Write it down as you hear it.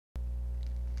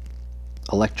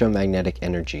Electromagnetic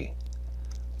energy.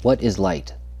 What is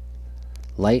light?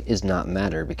 Light is not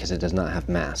matter because it does not have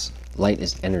mass. Light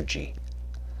is energy.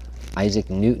 Isaac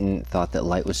Newton thought that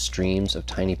light was streams of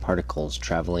tiny particles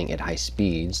traveling at high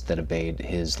speeds that obeyed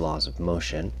his laws of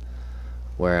motion,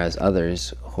 whereas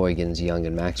others, Huygens, Young,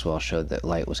 and Maxwell, showed that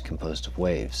light was composed of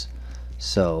waves.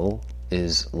 So,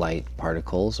 is light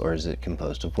particles or is it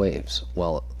composed of waves?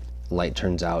 Well, light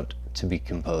turns out to be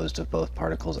composed of both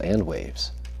particles and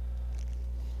waves.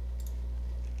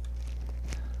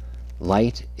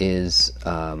 Light is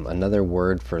another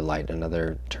word for light,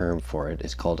 another term for it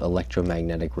is called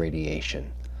electromagnetic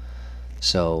radiation.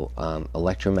 So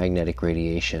electromagnetic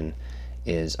radiation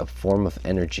is a form of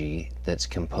energy that's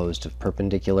composed of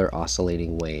perpendicular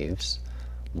oscillating waves.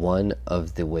 One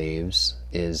of the waves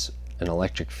is an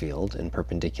electric field, and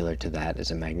perpendicular to that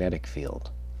is a magnetic field.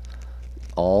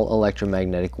 All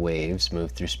electromagnetic waves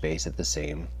move through space at the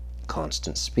same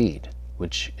constant speed,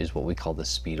 which is what we call the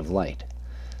speed of light.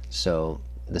 So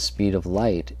the speed of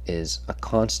light is a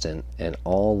constant, and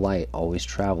all light always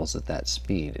travels at that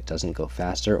speed. It doesn't go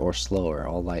faster or slower.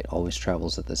 All light always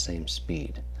travels at the same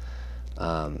speed.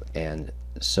 And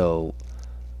so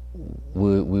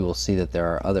we will see that there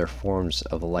are other forms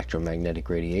of electromagnetic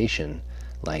radiation,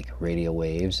 like radio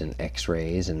waves and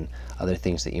X-rays and other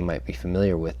things that you might be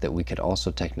familiar with that we could also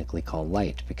technically call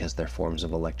light because they're forms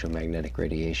of electromagnetic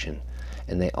radiation.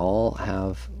 And they all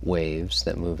have waves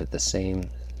that move at the same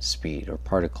speed, or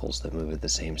particles that move at the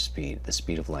same speed, the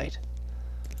speed of light.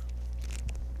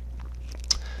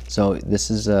 So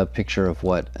this is a picture of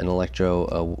what an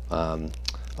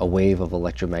a wave of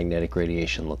electromagnetic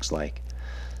radiation looks like.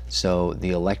 So the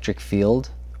electric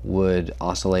field would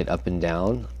oscillate up and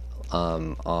down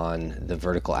on the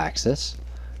vertical axis,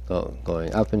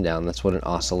 going up and down. That's what an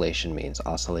oscillation means.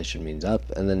 Oscillation means up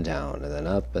and then down, and then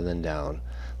up and then down,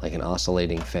 like an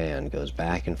oscillating fan goes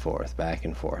back and forth, back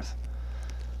and forth.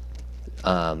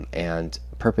 And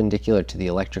perpendicular to the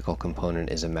electrical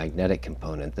component is a magnetic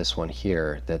component, this one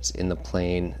here, that's in the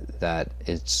plane that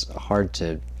it's hard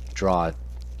to draw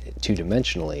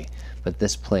two-dimensionally, but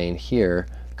this plane here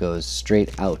goes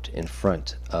straight out in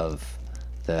front of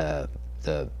the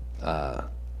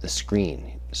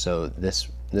screen. So this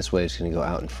wave is going to go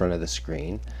out in front of the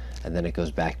screen, and then it goes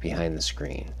back behind the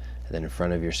screen, and then in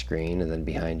front of your screen, and then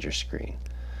behind your screen.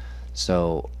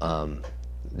 So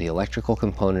the electrical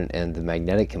component and the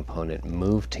magnetic component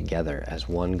move together. As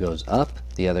one goes up,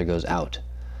 the other goes out.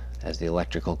 As the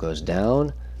electrical goes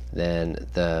down, then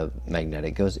the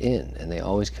magnetic goes in, and they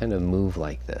always kind of move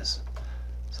like this.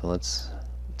 So let's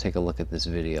take a look at this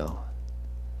video.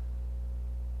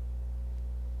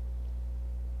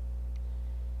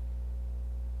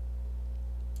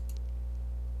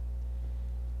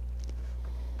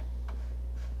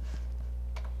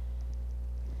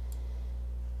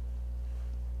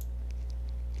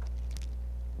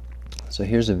 So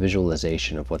here's a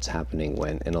visualization of what's happening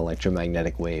when an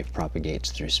electromagnetic wave propagates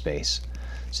through space.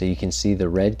 So you can see the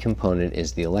red component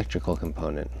is the electrical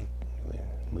component.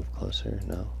 Move closer,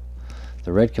 no.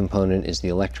 The red component is the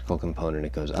electrical component.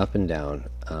 It goes up and down.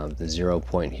 The 0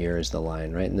 point here is the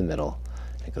line right in the middle.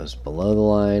 It goes below the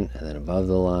line, and then above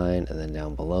the line, and then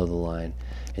down below the line.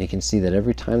 And you can see that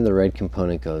every time the red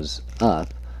component goes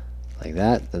up, like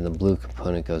that, then the blue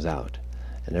component goes out.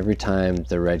 And every time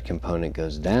the red component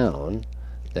goes down,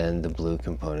 then the blue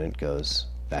component goes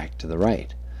back to the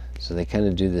right. So they kind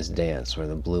of do this dance where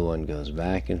the blue one goes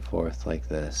back and forth like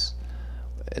this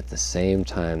at the same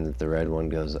time that the red one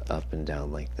goes up and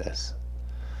down like this.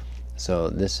 So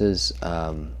this is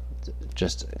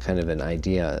just kind of an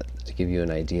idea, to give you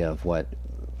an idea of what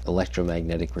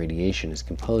electromagnetic radiation is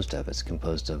composed of. It's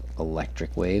composed of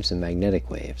electric waves and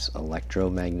magnetic waves.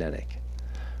 Electromagnetic.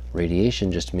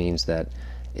 Radiation just means that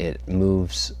it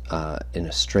moves in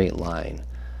a straight line.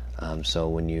 So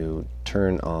when you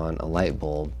turn on a light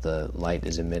bulb, the light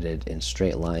is emitted in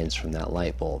straight lines from that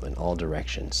light bulb in all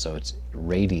directions. So it's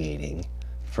radiating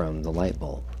from the light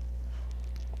bulb.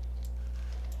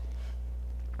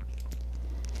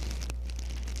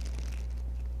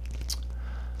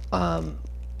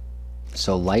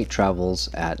 So light travels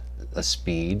at a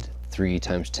speed 3 ×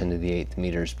 10⁸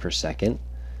 meters per second,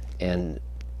 and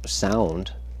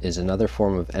sound is another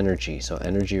form of energy. So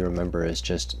energy, remember, is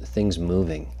just things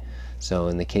moving. So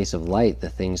in the case of light, the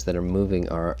things that are moving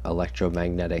are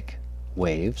electromagnetic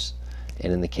waves,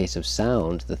 and in the case of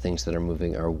sound, the things that are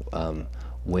moving are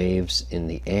waves in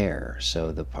the air.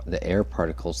 So the air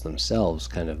particles themselves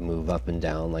kind of move up and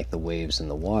down like the waves in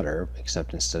the water,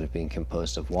 except instead of being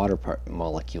composed of water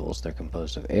molecules, they're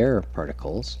composed of air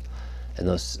particles. And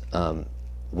those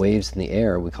waves in the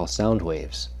air we call sound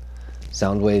waves.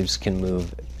 Sound waves can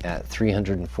move at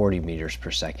 340 meters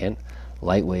per second.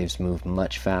 Light waves move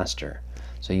much faster.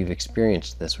 So you've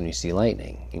experienced this when you see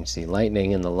lightning. You can see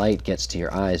lightning and the light gets to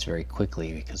your eyes very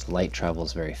quickly because light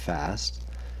travels very fast,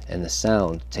 and the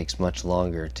sound takes much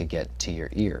longer to get to your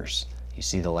ears. You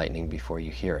see the lightning before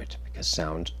you hear it because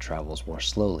sound travels more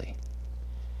slowly.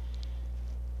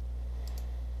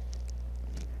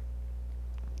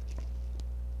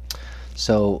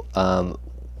 So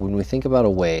when we think about a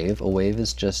wave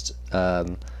is just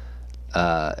an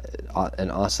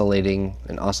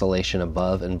oscillation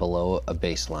above and below a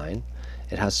baseline.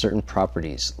 It has certain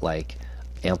properties like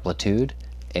amplitude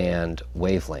and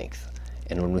wavelength.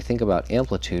 And when we think about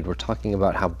amplitude, we're talking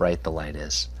about how bright the light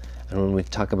is. And when we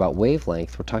talk about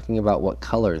wavelength, we're talking about what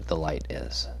color the light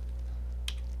is.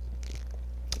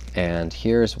 And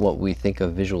here's what we think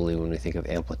of visually when we think of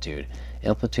amplitude.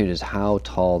 Amplitude is how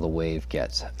tall the wave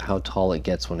gets, how tall it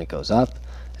gets when it goes up,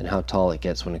 and how tall it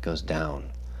gets when it goes down.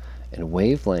 And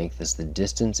wavelength is the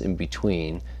distance in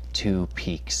between two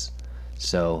peaks.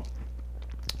 So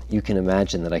you can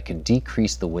imagine that I could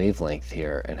decrease the wavelength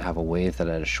here and have a wave that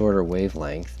had a shorter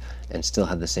wavelength and still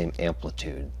had the same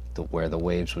amplitude, where the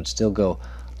waves would still go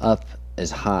up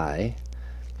as high,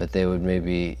 but they would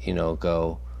maybe,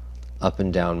 go up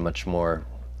and down much more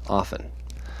often.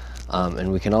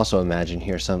 And we can also imagine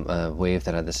here some wave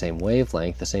that had the same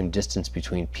wavelength, the same distance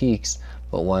between peaks,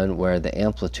 but one where the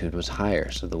amplitude was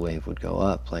higher. So the wave would go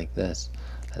up like this,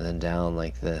 and then down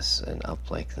like this, and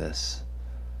up like this.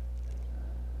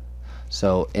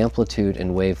 So amplitude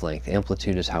and wavelength.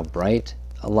 Amplitude is how bright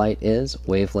a light is.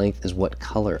 Wavelength is what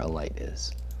color a light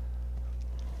is.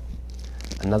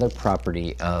 Another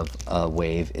property of a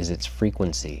wave is its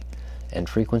frequency. And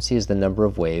frequency is the number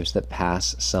of waves that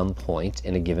pass some point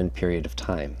in a given period of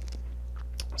time.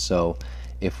 So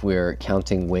if we're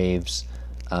counting waves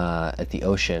at the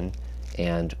ocean,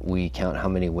 and we count how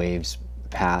many waves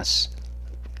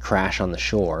crash on the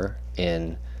shore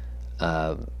in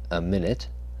a minute,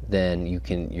 then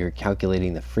you're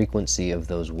calculating the frequency of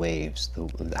those waves,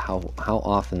 how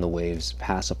often the waves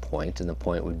pass a point, and the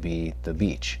point would be the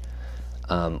beach.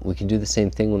 We can do the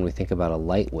same thing when we think about a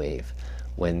light wave.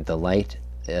 When the light,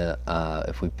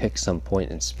 if we pick some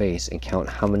point in space and count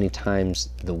how many times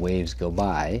the waves go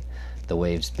by, the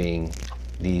waves being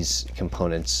these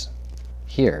components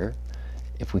here,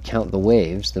 if we count the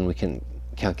waves, then we can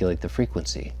calculate the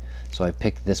frequency. So I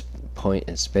pick this point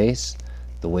in space,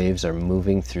 the waves are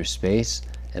moving through space,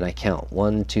 and I count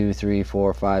 1, 2, 3,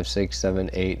 4, 5, 6, 7,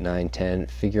 8, 9, 10,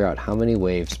 figure out how many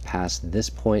waves pass this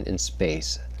point in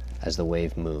space as the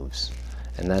wave moves.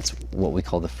 And that's what we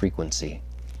call the frequency.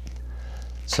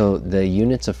 So the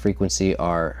units of frequency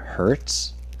are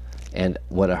hertz, and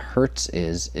what a hertz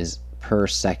is per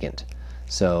second.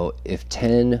 So if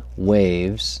 10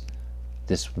 waves,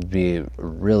 this would be a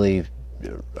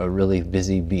really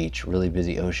busy beach, really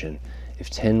busy ocean. If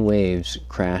 10 waves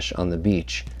crash on the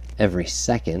beach every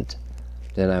second,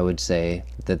 then I would say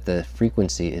that the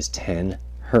frequency is 10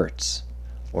 hertz,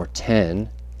 or 10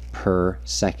 per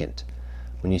second.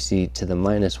 When you see to the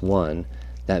 -1,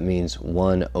 that means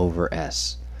 1 over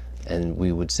s, and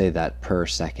we would say that per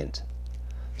second.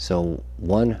 So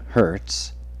 1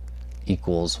 hertz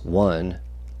equals 1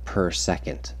 per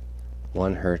second.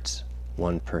 1 hertz,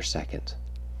 1 per second.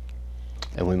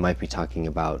 And we might be talking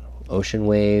about ocean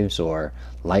waves or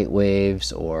light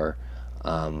waves, or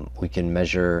we can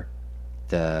measure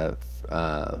the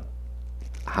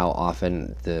how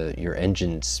often your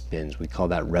engine spins. We call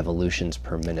that revolutions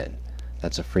per minute.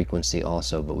 That's a frequency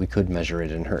also, but we could measure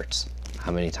it in hertz,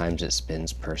 how many times it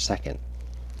spins per second.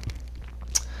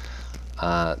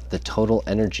 The total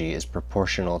energy is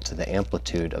proportional to the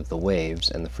amplitude of the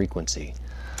waves and the frequency.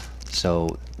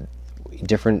 So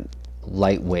different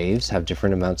light waves have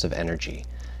different amounts of energy,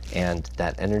 and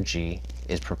that energy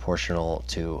is proportional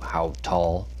to how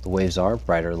tall the waves are.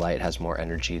 Brighter light has more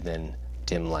energy than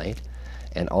dim light,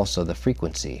 and also the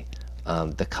frequency.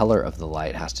 The color of the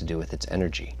light has to do with its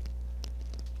energy.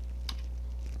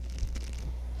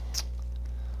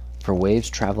 For waves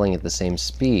traveling at the same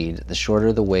speed, the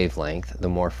shorter the wavelength, the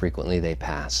more frequently they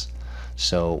pass.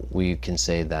 So we can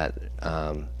say that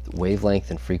wavelength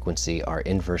and frequency are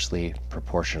inversely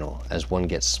proportional. As one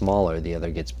gets smaller, the other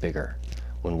gets bigger.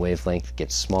 When wavelength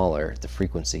gets smaller, the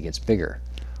frequency gets bigger.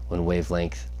 When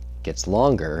wavelength gets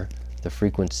longer, the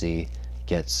frequency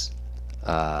gets,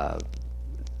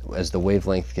 as the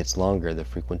wavelength gets longer, the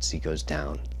frequency goes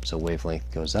down. So wavelength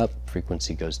goes up,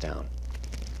 frequency goes down.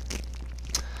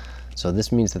 So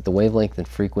this means that the wavelength and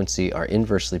frequency are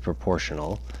inversely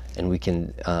proportional, and we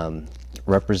can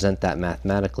represent that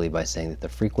mathematically by saying that the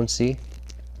frequency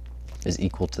is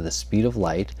equal to the speed of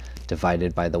light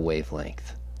divided by the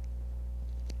wavelength.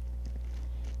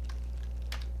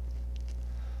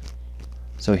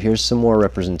 So here's some more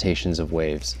representations of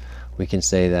waves. We can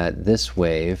say that this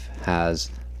wave has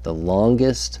the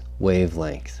longest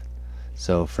wavelength.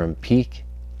 So from peak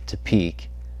to peak,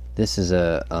 this is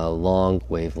a long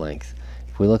wavelength.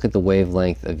 If we look at the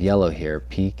wavelength of yellow here,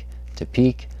 peak to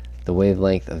peak, the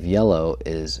wavelength of yellow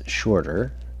is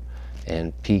shorter.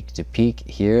 And peak to peak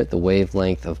here, the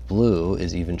wavelength of blue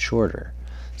is even shorter.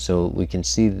 So we can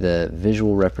see the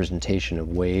visual representation of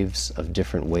waves of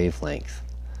different wavelength.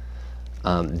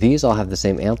 These all have the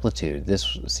same amplitude.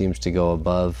 This seems to go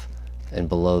above and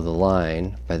below the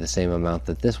line by the same amount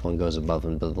that this one goes above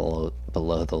and below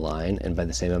the line, and by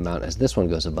the same amount as this one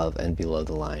goes above and below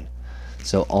the line.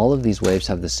 So all of these waves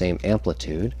have the same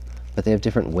amplitude, but they have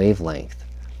different wavelength.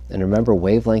 And remember,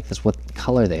 wavelength is what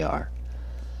color they are.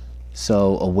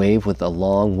 So a wave with a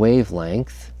long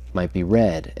wavelength might be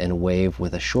red, and a wave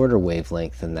with a shorter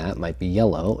wavelength than that might be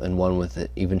yellow, and one with an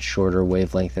even shorter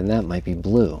wavelength than that might be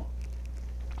blue.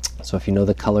 So if you know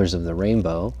the colors of the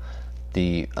rainbow,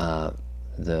 the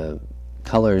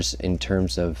colors in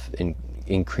terms of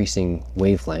increasing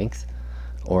wavelength,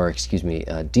 or excuse me,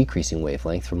 decreasing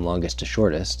wavelength from longest to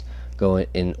shortest, go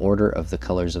in order of the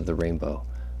colors of the rainbow: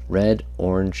 red,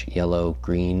 orange, yellow,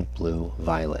 green, blue,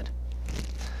 violet.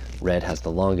 Red has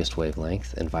the longest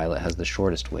wavelength, and violet has the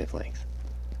shortest wavelength.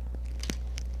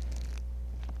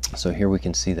 So here we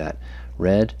can see that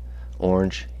red,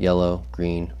 orange, yellow,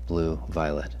 green, blue,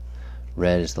 violet.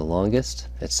 Red is the longest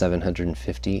at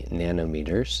 750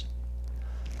 nanometers,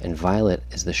 and violet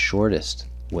is the shortest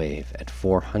wave at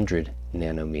 400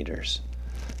 nanometers.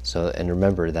 So, and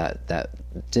remember that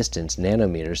distance,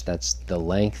 nanometers, that's the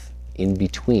length in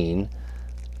between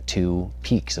two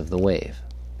peaks of the wave.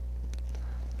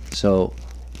 So,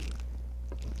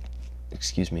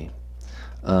 excuse me,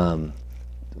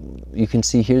 you can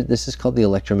see here, this is called the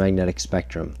electromagnetic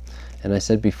spectrum. And I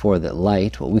said before that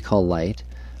light, what we call light,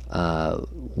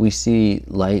 we see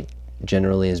light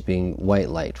generally as being white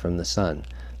light from the sun.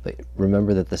 But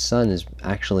remember that the sun is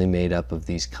actually made up of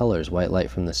these colors. White light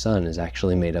from the sun is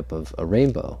actually made up of a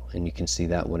rainbow, and you can see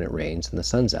that when it rains and the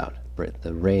sun's out.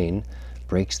 The rain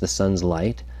breaks the sun's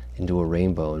light into a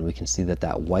rainbow, and we can see that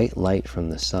that white light from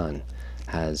the sun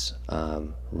has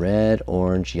red,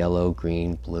 orange, yellow,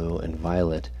 green, blue, and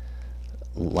violet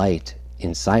light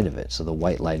inside of it. So the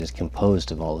white light is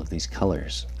composed of all of these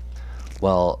colors.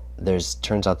 Well,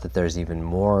 turns out that there's even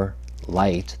more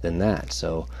light than that.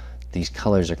 So these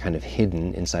colors are kind of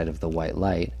hidden inside of the white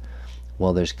light.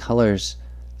 Well, there's colors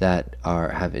that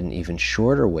have an even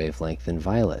shorter wavelength than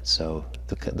violet. So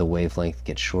the wavelength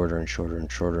gets shorter and shorter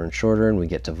and shorter and shorter, and we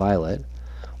get to violet.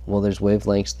 Well, there's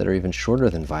wavelengths that are even shorter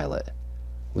than violet.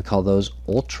 We call those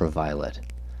ultraviolet.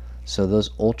 So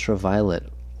those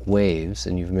ultraviolet waves,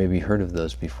 and you've maybe heard of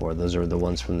those before, those are the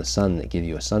ones from the sun that give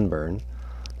you a sunburn,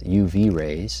 UV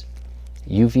rays.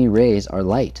 UV rays are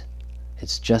light.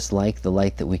 It's just like the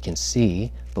light that we can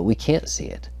see, but we can't see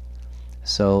it.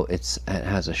 So it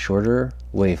has a shorter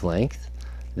wavelength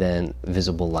than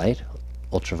visible light,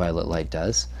 ultraviolet light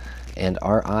does, and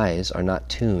our eyes are not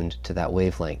tuned to that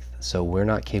wavelength, so we're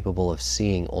not capable of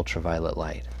seeing ultraviolet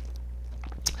light.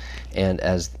 And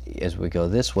as we go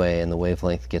this way and the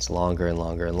wavelength gets longer and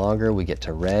longer and longer, we get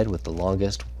to red with the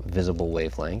longest visible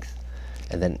wavelength,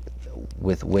 and then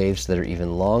with waves that are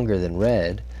even longer than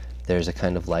red, there's a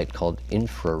kind of light called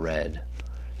infrared.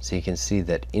 So you can see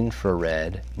that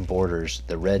infrared borders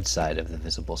the red side of the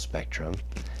visible spectrum,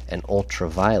 and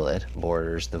ultraviolet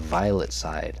borders the violet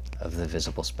side of the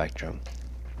visible spectrum.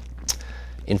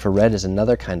 Infrared is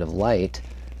another kind of light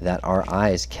that our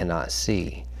eyes cannot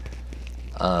see,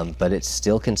 but it's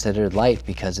still considered light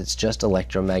because it's just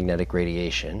electromagnetic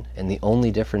radiation, and the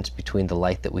only difference between the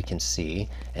light that we can see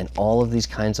and all of these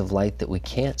kinds of light that we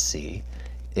can't see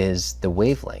is the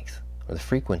wavelength or the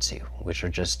frequency, which are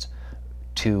just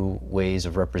two ways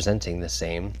of representing the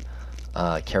same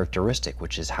characteristic,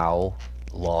 which is how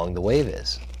long the wave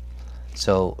is.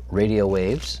 So radio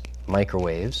waves,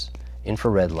 microwaves,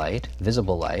 infrared light,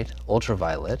 visible light,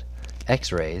 ultraviolet,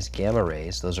 X-rays, gamma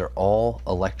rays, those are all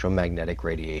electromagnetic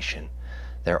radiation.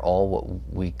 They're all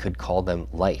what we could call them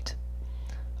light.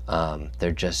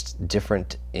 They're just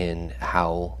different in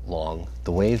how long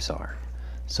the waves are.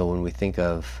 So when we think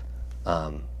of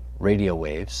radio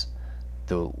waves,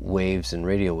 the waves in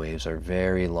radio waves are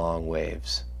very long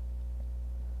waves.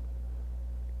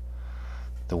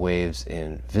 The waves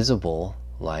in visible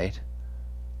light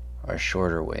are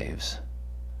shorter waves.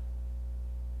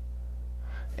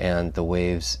 And the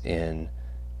waves in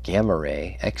gamma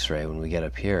ray, X-ray, when we get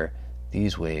up here,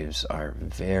 These waves are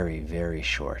very, very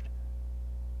short.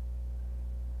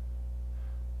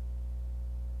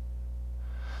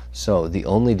 So the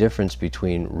only difference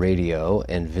between radio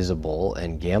and visible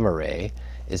and gamma ray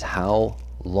is how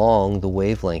long the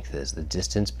wavelength is, the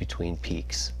distance between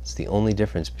peaks. It's the only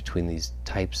difference between these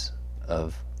types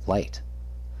of light.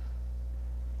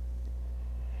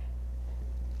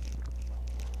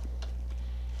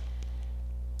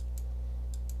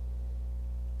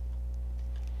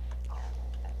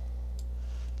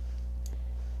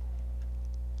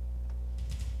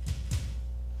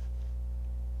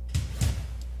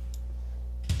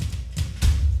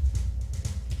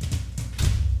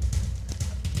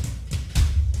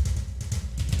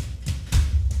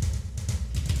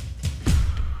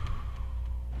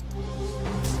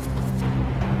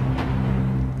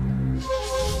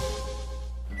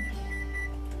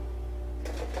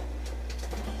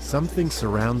 Something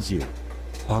surrounds you,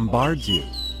 bombards you,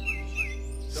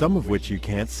 some of which you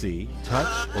can't see,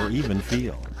 touch, or even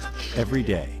feel. Every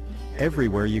day,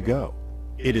 everywhere you go.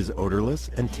 It is odorless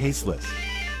and tasteless,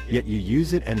 yet you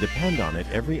use it and depend on it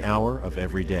every hour of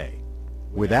every day.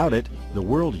 Without it, the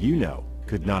world you know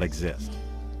could not exist.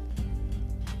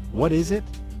 What is it?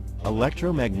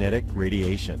 Electromagnetic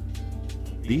radiation.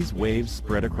 These waves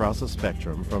spread across a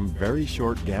spectrum from very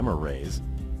short gamma rays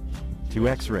to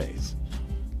X-rays,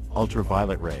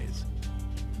 ultraviolet rays,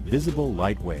 visible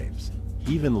light waves,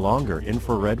 even longer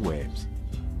infrared waves,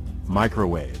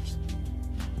 microwaves,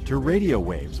 to radio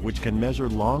waves which can measure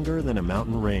longer than a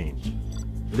mountain range.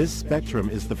 This spectrum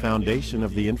is the foundation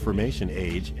of the information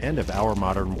age and of our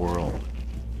modern world.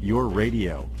 Your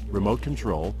radio, remote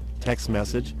control, text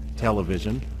message,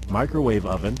 television, microwave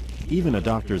oven, even a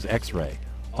doctor's X-ray,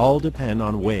 all depend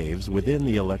on waves within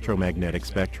the electromagnetic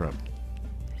spectrum.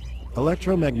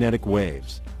 Electromagnetic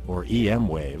waves, or EM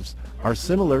waves, are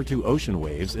similar to ocean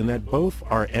waves in that both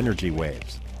are energy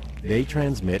waves. They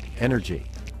transmit energy.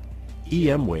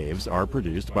 EM waves are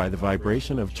produced by the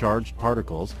vibration of charged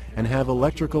particles and have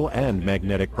electrical and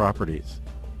magnetic properties.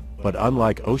 But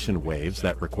unlike ocean waves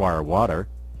that require water,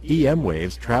 EM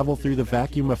waves travel through the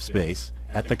vacuum of space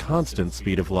at the constant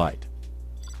speed of light.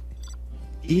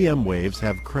 EM waves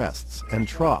have crests and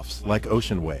troughs like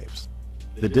ocean waves.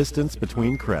 The distance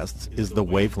between crests is the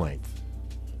wavelength.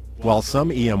 While some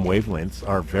EM wavelengths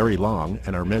are very long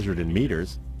and are measured in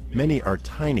meters, many are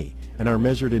tiny and are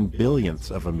measured in billionths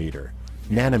of a meter,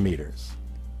 nanometers.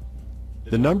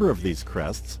 The number of these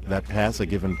crests that pass a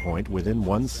given point within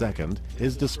 1 second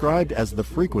is described as the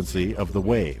frequency of the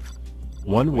wave.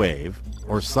 One wave,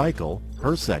 or cycle,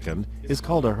 per second is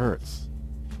called a hertz.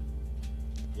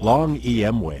 Long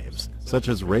EM waves, such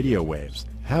as radio waves,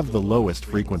 have the lowest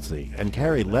frequency and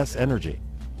carry less energy.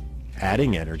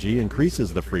 Adding energy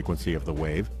increases the frequency of the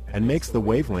wave and makes the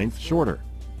wavelength shorter.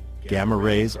 Gamma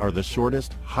rays are the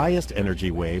shortest, highest energy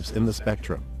waves in the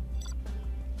spectrum.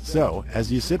 So,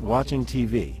 as you sit watching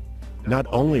TV, not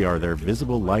only are there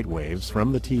visible light waves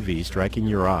from the TV striking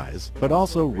your eyes, but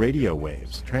also radio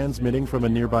waves transmitting from a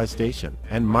nearby station,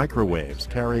 and microwaves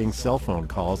carrying cell phone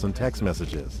calls and text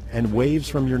messages, and waves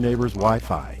from your neighbor's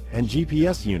Wi-Fi, and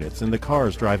GPS units in the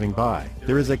cars driving by.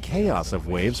 There is a chaos of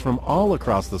waves from all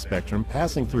across the spectrum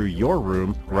passing through your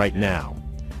room right now.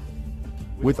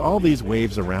 With all these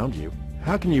waves around you,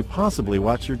 how can you possibly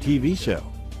watch your TV show?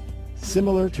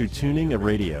 Similar to tuning a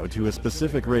radio to a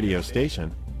specific radio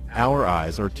station, our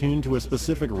eyes are tuned to a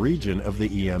specific region of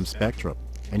the EM spectrum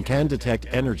and can detect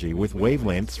energy with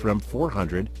wavelengths from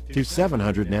 400 to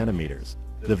 700 nanometers,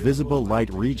 the visible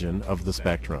light region of the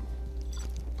spectrum.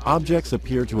 Objects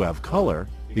appear to have color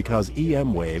because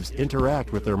EM waves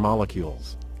interact with their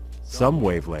molecules. Some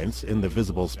wavelengths in the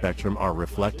visible spectrum are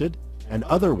reflected and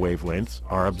other wavelengths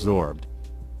are absorbed.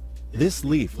 This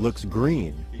leaf looks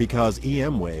green because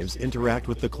EM waves interact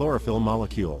with the chlorophyll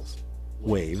molecules.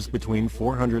 Waves between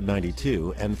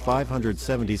 492 and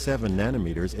 577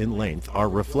 nanometers in length are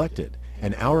reflected,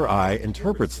 and our eye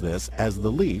interprets this as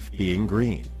the leaf being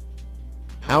green.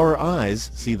 Our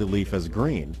eyes see the leaf as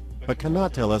green, but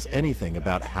cannot tell us anything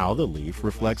about how the leaf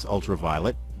reflects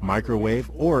ultraviolet,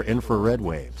 microwave, or infrared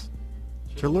waves.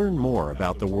 To learn more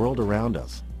about the world around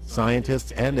us,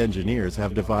 scientists and engineers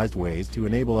have devised ways to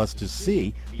enable us to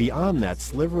see beyond that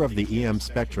sliver of the EM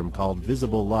spectrum called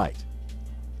visible light.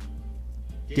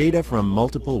 Data from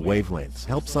multiple wavelengths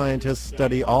help scientists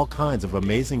study all kinds of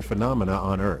amazing phenomena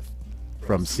on Earth,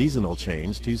 from seasonal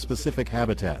change to specific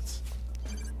habitats.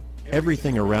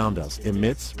 Everything around us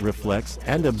emits, reflects,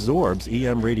 and absorbs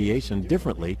EM radiation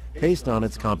differently based on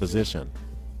its composition.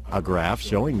 A graph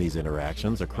showing these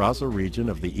interactions across a region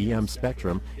of the EM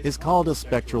spectrum is called a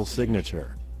spectral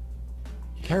signature.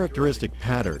 Characteristic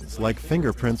patterns, like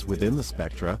fingerprints within the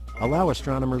spectra, allow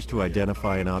astronomers to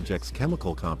identify an object's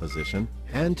chemical composition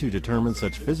and to determine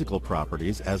such physical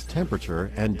properties as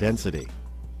temperature and density.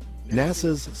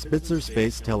 NASA's Spitzer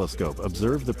Space Telescope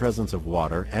observed the presence of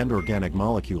water and organic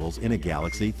molecules in a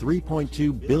galaxy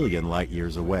 3.2 billion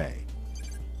light-years away.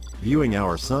 Viewing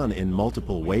our Sun in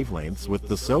multiple wavelengths with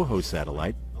the SOHO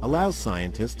satellite allows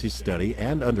scientists to study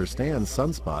and understand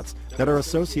sunspots that are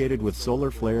associated with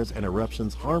solar flares and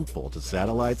eruptions harmful to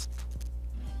satellites,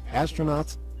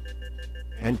 astronauts,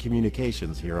 and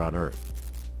communications here on Earth.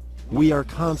 We are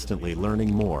constantly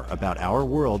learning more about our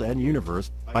world and universe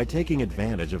by taking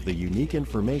advantage of the unique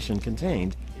information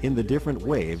contained in the different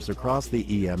waves across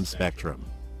the EM spectrum.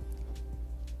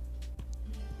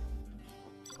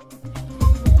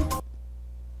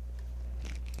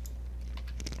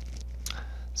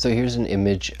 So here's an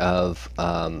image of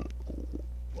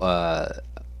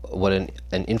what an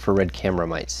infrared camera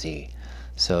might see.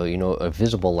 So, you know, a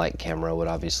visible light camera would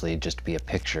obviously just be a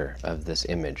picture of this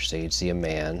image. So you'd see a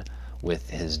man with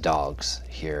his dogs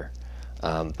here.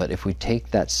 But if we take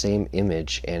that same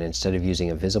image and instead of using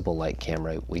a visible light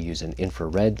camera, we use an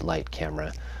infrared light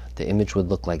camera, the image would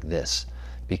look like this.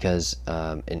 Because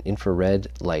an infrared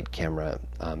light camera,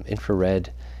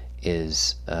 infrared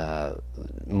is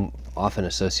often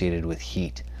associated with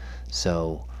heat.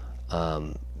 So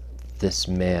this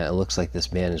man, it looks like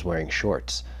this man is wearing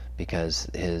shorts because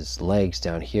his legs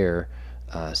down here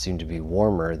seem to be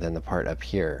warmer than the part up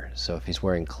here. So if he's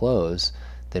wearing clothes,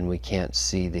 then we can't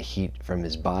see the heat from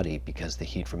his body because the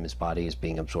heat from his body is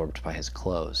being absorbed by his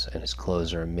clothes, and his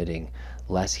clothes are emitting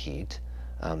less heat,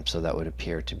 so that would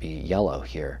appear to be yellow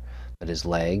here. But his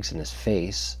legs and his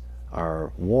face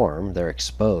are warm, they're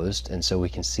exposed, and so we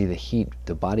can see the heat,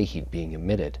 the body heat being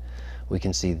emitted. We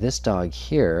can see this dog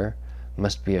here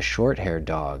must be a short-haired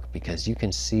dog because you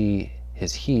can see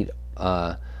his heat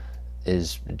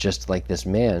is just like this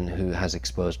man who has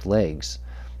exposed legs.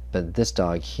 But this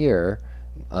dog here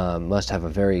must have a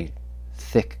very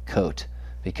thick coat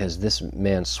because this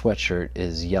man's sweatshirt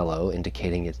is yellow,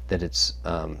 indicating that it's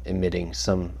emitting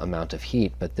some amount of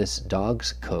heat, but this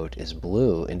dog's coat is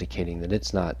blue, indicating that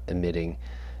it's not emitting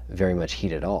very much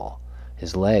heat at all.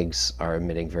 His legs are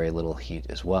emitting very little heat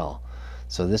as well.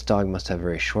 So this dog must have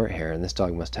very short hair, and this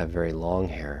dog must have very long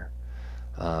hair.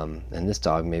 And this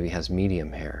dog maybe has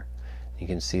medium hair. You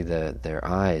can see their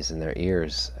eyes and their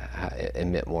ears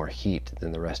emit more heat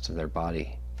than the rest of their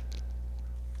body.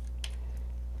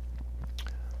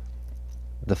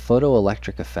 The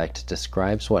photoelectric effect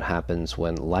describes what happens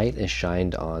when light is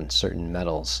shined on certain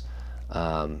metals,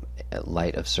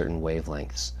 light of certain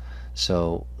wavelengths.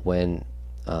 So when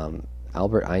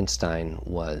Albert Einstein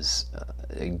was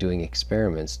doing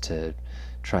experiments to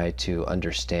try to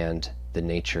understand the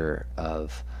nature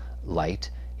of light,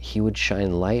 he would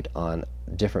shine light on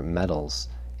different metals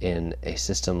in a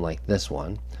system like this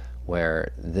one,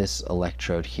 where this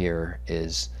electrode here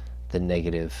is the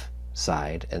negative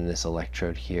side and this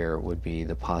electrode here would be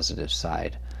the positive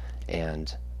side,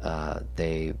 and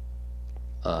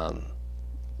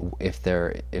if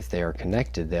they are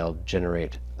connected, they'll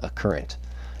generate a current,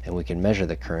 and we can measure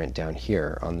the current down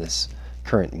here on this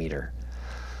current meter.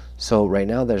 So right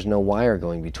now there's no wire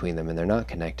going between them and they're not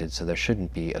connected, so there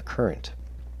shouldn't be a current.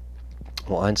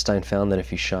 Well, Einstein found that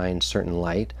if you shine certain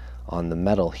light on the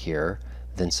metal here,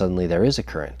 then suddenly there is a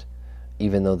current,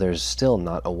 even though there's still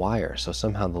not a wire. So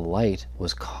somehow the light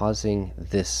was causing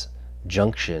this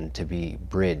junction to be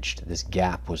bridged, this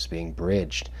gap was being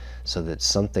bridged, so that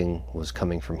something was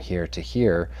coming from here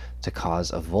to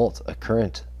cause a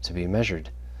current to be measured,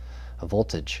 a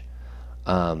voltage.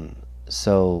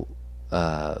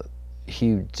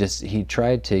 He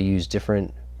tried to use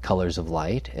different colors of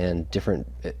light and different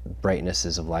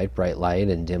brightnesses of light, bright light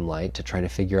and dim light, to try to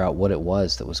figure out what it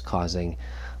was that was causing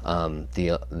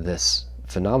this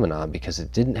phenomenon, because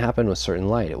it didn't happen with certain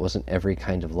light. It wasn't every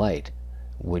kind of light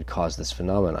would cause this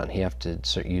phenomenon. He had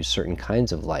to use certain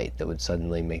kinds of light that would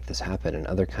suddenly make this happen, and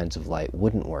other kinds of light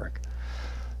wouldn't work.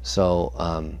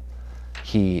 So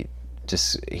he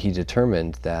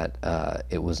determined that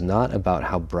it was not about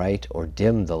how bright or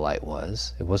dim the light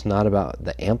was. It was not about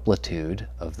the amplitude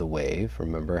of the wave.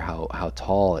 Remember how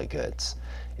tall it gets.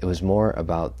 It was more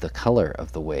about the color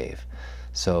of the wave.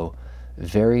 So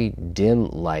very dim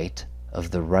light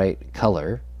of the right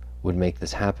color would make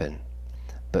this happen,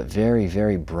 but very,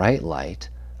 very bright light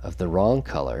of the wrong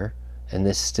color, and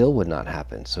this still would not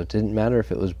happen. So it didn't matter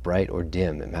if it was bright or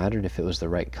dim. It mattered if it was the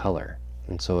right color.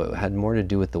 And so it had more to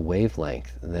do with the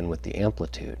wavelength than with the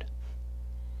amplitude.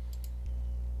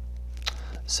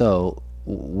 So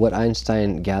what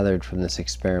Einstein gathered from this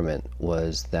experiment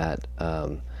was that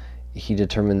he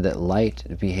determined that light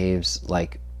behaves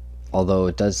like, although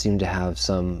it does seem to have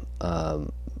some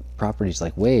properties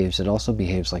like waves, it also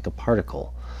behaves like a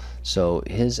particle. So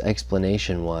his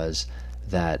explanation was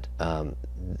that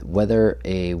whether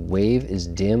a wave is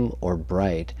dim or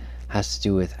bright has to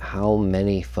do with how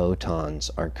many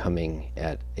photons are coming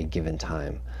at a given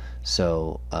time.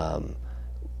 So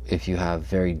if you have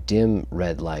very dim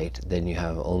red light, then you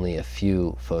have only a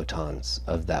few photons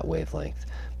of that wavelength.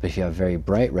 But if you have very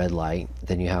bright red light,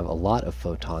 then you have a lot of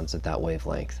photons at that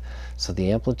wavelength. So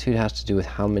the amplitude has to do with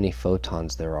how many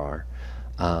photons there are.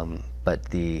 But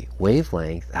the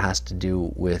wavelength has to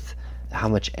do with how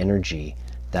much energy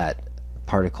that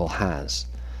particle has.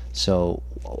 So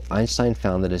Einstein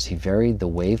found that as he varied the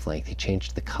wavelength, he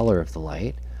changed the color of the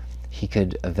light, he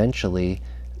could eventually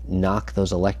knock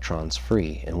those electrons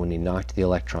free. And when he knocked the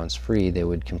electrons free, they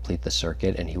would complete the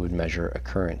circuit and he would measure a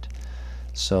current.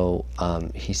 So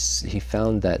he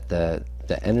found that the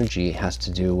energy has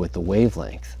to do with the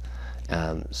wavelength.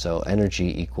 So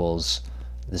energy equals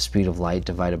the speed of light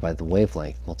divided by the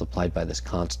wavelength multiplied by this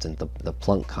constant, the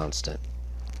Planck constant.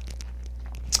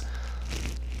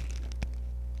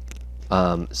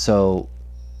 So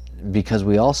because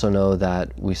we also know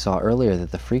that we saw earlier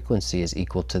that the frequency is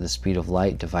equal to the speed of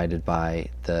light divided by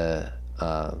the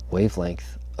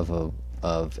wavelength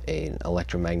of an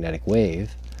electromagnetic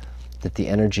wave, that the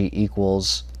energy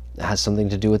has something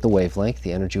to do with the wavelength.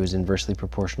 The energy was inversely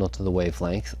proportional to the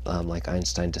wavelength, like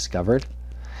Einstein discovered.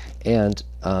 And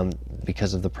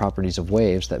because of the properties of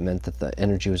waves, that meant that the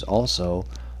energy was also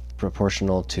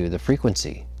proportional to the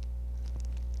frequency.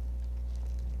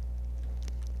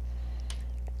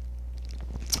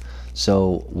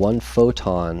 So one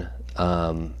photon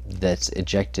that's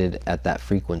ejected at that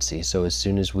frequency, so as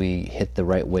soon as we hit the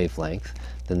right wavelength,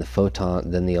 then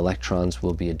the electrons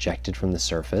will be ejected from the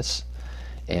surface.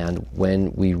 And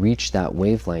when we reach that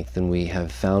wavelength, then we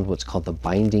have found what's called the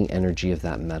binding energy of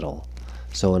that metal.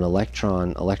 So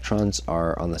electrons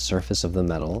are on the surface of the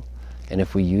metal, and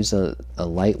if we use a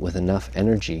light with enough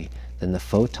energy, then the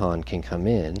photon can come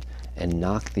in and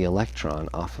knock the electron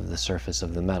off of the surface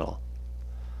of the metal.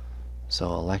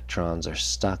 So electrons are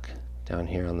stuck down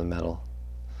here on the metal,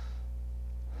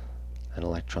 and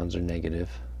electrons are negative.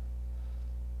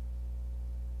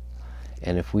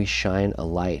 And if we shine a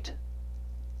light,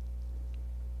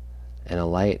 and a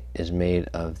light is made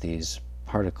of these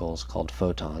particles called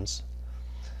photons,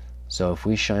 so if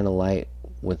we shine a light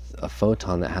with a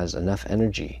photon that has enough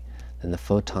energy, then the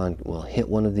photon will hit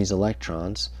one of these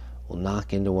electrons, will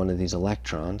knock into one of these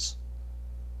electrons,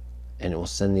 and it will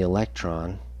send the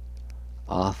electron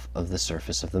off of the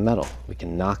surface of the metal. We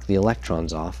can knock the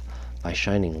electrons off by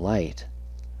shining light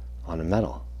on a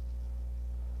metal.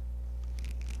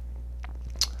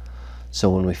 So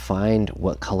when we find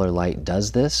what color light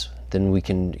does this, then we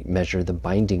can measure the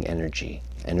binding energy.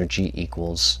 Energy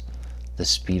equals the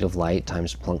speed of light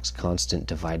times Planck's constant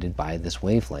divided by this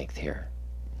wavelength here.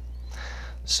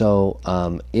 So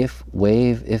if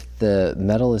the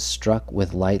metal is struck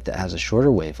with light that has a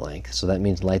shorter wavelength, so that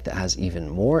means light that has even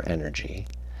more energy,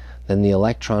 then the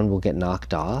electron will get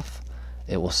knocked off.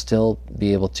 It will still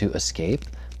be able to escape,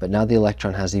 but now the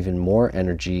electron has even more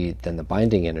energy than the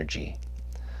binding energy.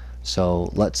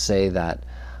 So let's say that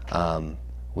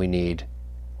we need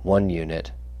 1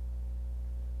 unit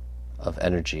of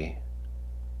energy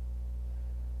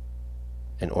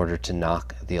in order to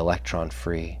knock the electron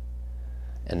free,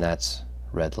 and that's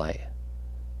red light.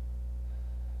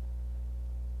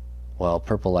 Well,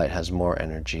 purple light has more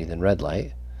energy than red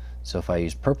light, so if I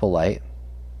use purple light,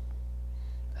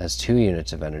 it has 2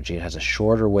 units of energy. It has a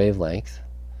shorter wavelength,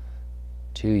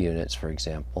 2 units for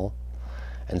example,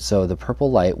 and so the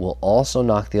purple light will also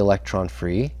knock the electron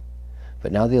free,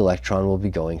 but now the electron will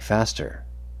be going faster.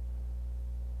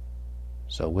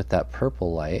 So with that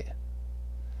purple light,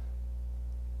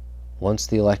 once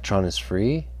the electron is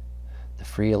free, the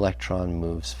free electron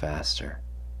moves faster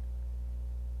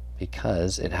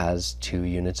because it has 2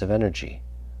 units of energy.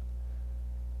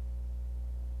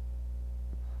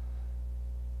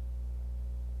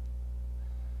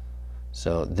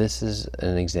 So this is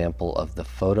an example of the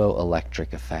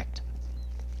photoelectric effect.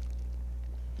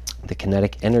 The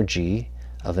kinetic energy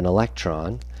of an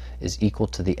electron is equal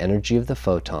to the energy of the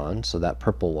photon, so that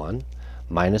purple one,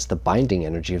 minus the binding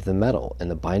energy of the metal, and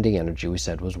the binding energy we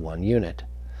said was 1 unit.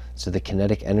 So the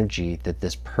kinetic energy that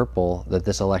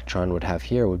this electron would have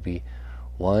here would be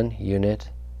 1 unit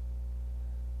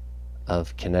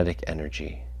of kinetic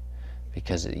energy,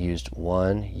 because it used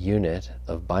 1 unit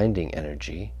of binding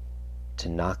energy to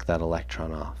knock that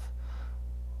electron off.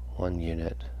 1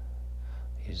 unit,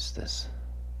 use this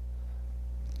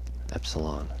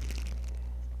epsilon.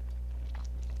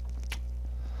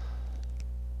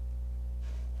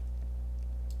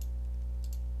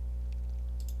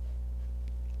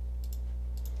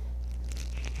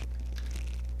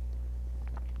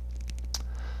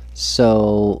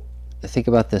 So think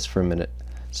about this for a minute.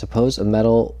 Suppose a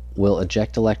metal will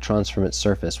eject electrons from its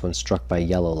surface when struck by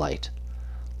yellow light.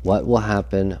 What will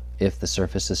happen if the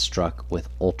surface is struck with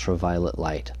ultraviolet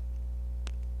light?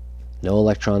 No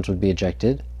electrons would be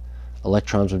ejected.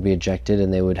 Electrons would be ejected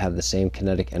and they would have the same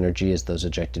kinetic energy as those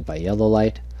ejected by yellow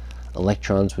light.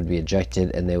 Electrons would be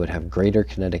ejected and they would have greater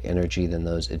kinetic energy than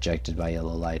those ejected by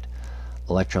yellow light.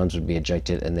 Electrons would be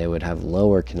ejected and they would have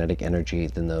lower kinetic energy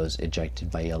than those ejected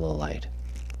by yellow light.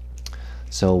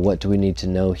 So what do we need to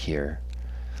know here?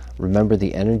 Remember,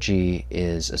 the energy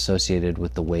is associated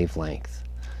with the wavelength.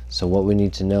 So what we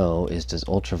need to know is, does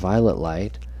ultraviolet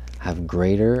light have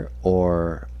greater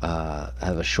or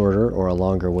have a shorter or a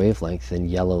longer wavelength than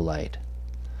yellow light?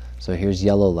 So here's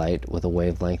yellow light with a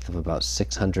wavelength of about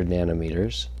 600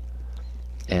 nanometers,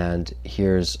 and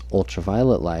here's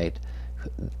ultraviolet light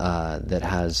that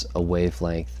has a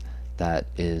wavelength that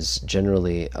is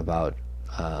generally about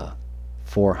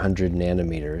 400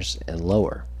 nanometers and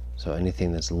lower. So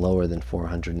anything that's lower than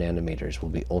 400 nanometers will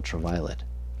be ultraviolet.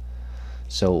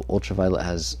 So ultraviolet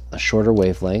has a shorter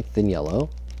wavelength than yellow,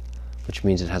 which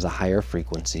means it has a higher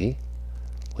frequency,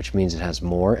 which means it has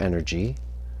more energy.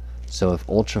 So if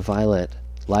ultraviolet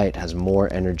light has more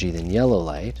energy than yellow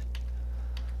light,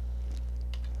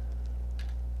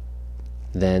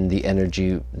 then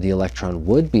the electron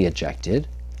would be ejected,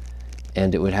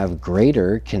 and it would have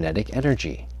greater kinetic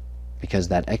energy. Because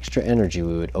that extra energy,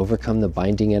 we would overcome the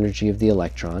binding energy of the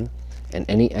electron, and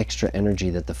any extra energy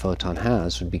that the photon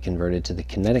has would be converted to the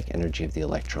kinetic energy of the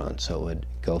electron, so it would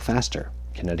go faster.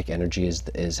 Kinetic energy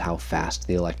is how fast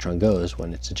the electron goes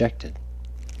when it's ejected.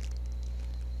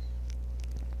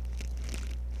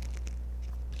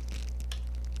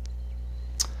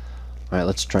 All right,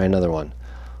 let's try another one.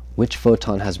 Which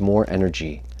photon has more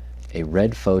energy, a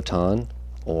red photon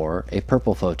or a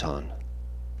purple photon?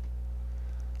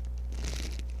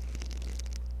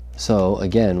 So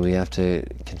again, we have to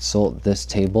consult this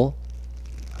table.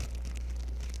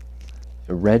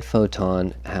 A red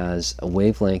photon has a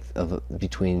wavelength of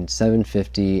between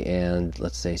 750 and,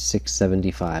 let's say,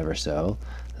 675 or so.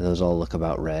 Those all look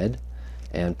about red.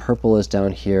 And purple is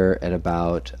down here at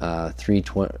about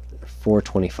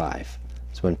 425.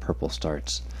 That's when purple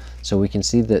starts. So we can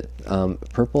see that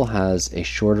purple has a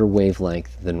shorter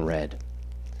wavelength than red.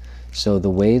 So the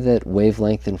way that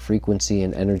wavelength and frequency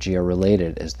and energy are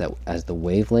related is that as the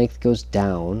wavelength goes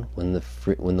down, when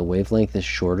the wavelength is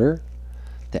shorter,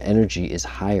 the energy is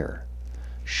higher.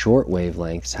 Short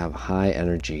wavelengths have high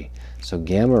energy. So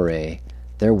gamma ray,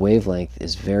 their wavelength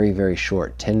is very, very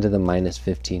short, 10 to the minus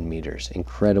 15 meters,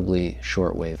 incredibly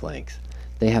short wavelength.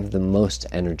 They have the most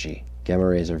energy. Gamma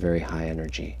rays are very high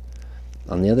energy.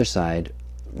 On the other side,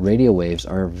 radio waves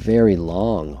are a very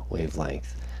long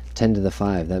wavelength, 10 to the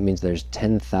 5. That means there's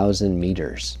 10,000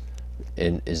 meters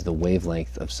is the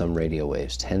wavelength of some radio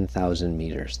waves. 10,000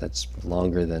 meters. That's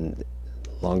longer than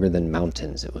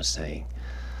mountains, it was saying.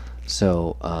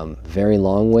 So very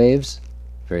long waves,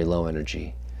 very low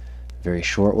energy. Very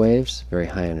short waves, very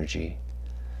high energy.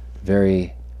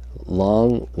 Very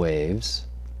long waves,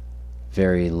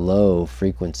 very low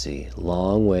frequency.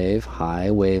 Long wave,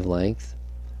 high wavelength,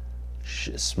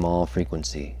 small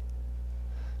frequency.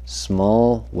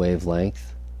 Small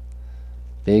wavelength,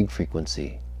 big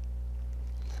frequency.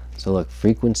 So look,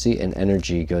 frequency and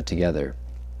energy go together.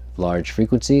 Large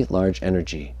frequency, large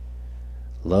energy.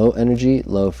 Low energy,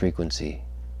 low frequency.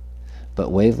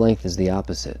 But wavelength is the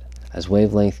opposite. As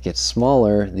wavelength gets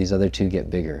smaller, these other two get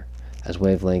bigger. As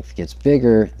wavelength gets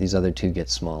bigger, these other two get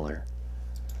smaller.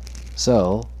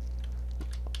 So,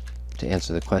 to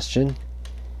answer the question,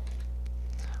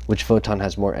 which photon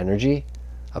has more energy?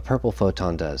 A purple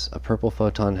photon does. A purple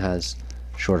photon has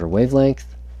shorter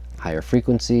wavelength, higher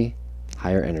frequency,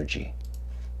 higher energy.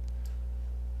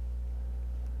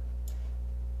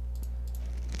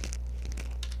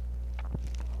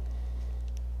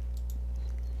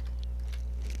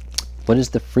 What is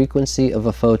the frequency of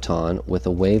a photon with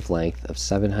a wavelength of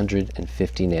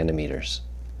 750 nanometers?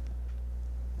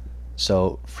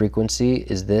 So frequency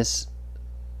is this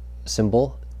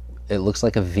symbol. It looks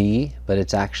like a V, but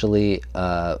it's actually,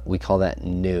 we call that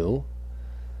nu.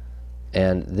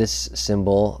 And this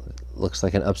symbol looks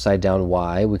like an upside down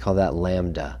Y. We call that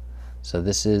lambda. So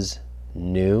this is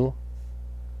nu,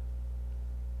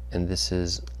 and this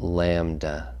is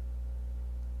lambda.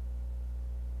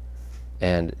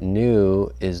 And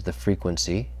nu is the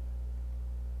frequency,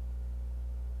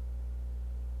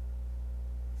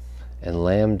 and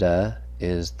lambda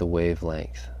is the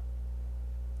wavelength.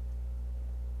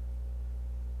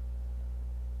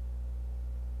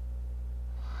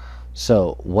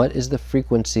 So, what is the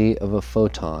frequency of a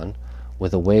photon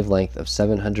with a wavelength of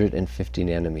 750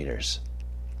 nanometers?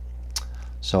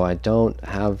 So I don't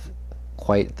have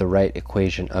quite the right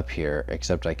equation up here,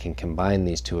 except I can combine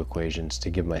these two equations to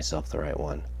give myself the right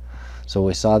one. So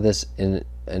we saw this in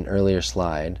an earlier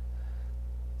slide.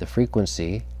 The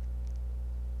frequency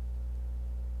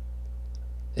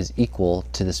is equal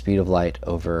to the speed of light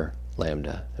over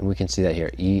lambda. And we can see that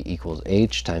here. E equals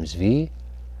h times v,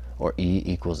 or E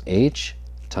equals h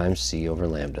times c over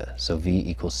lambda. So v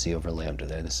equals c over lambda.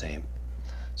 They're the same.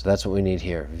 So that's what we need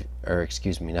here. Or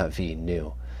excuse me, not v,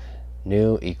 nu.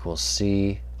 Nu equals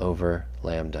c over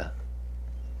lambda.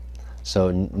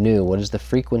 So nu, what is the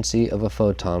frequency of a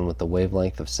photon with a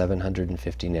wavelength of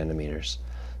 750 nanometers?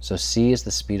 So c is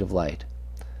the speed of light.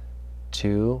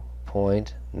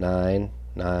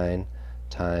 2.99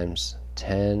 times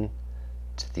 10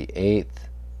 to the 8th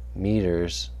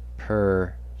meters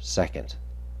per second.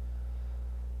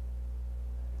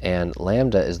 And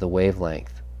lambda is the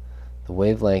wavelength. The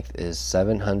wavelength is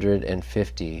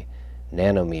 750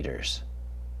 nanometers.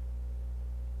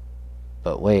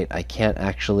 But wait, I can't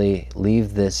actually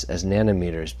leave this as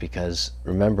nanometers, because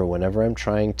remember, whenever I'm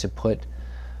trying to put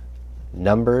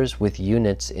numbers with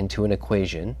units into an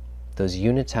equation, those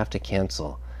units have to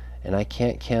cancel. And I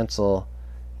can't cancel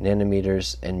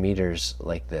nanometers and meters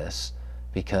like this,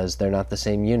 because they're not the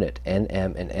same unit. N,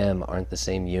 M, and M aren't the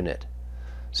same unit.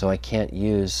 So I can't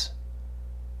have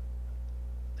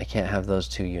those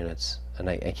two units. And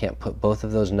I can't put both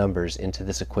of those numbers into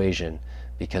this equation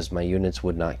because my units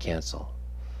would not cancel.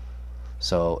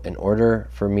 So in order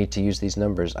for me to use these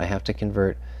numbers, I have to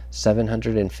convert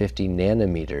 750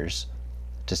 nanometers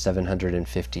to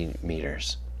 750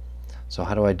 meters. So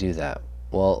how do I do that?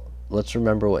 Well, let's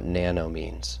remember what nano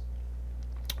means.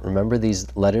 Remember, these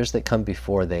letters that come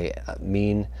before, they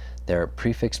mean they're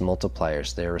prefix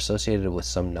multipliers. They're associated with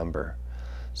some number.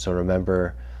 So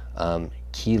remember,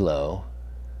 kilo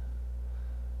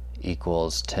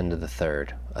equals 10 to the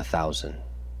third, 1,000.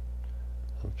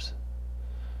 Oops.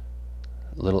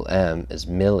 Little m is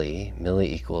milli. Milli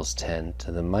equals 10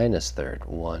 to the minus third,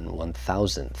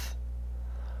 1/1000th.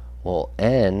 Well,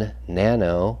 n,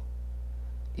 nano,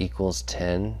 equals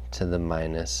 10 to the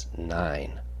minus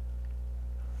 9.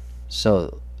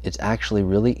 So it's actually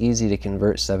really easy to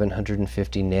convert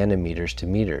 750 nanometers to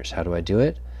meters. How do I do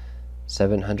it?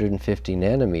 750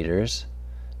 nanometers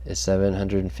is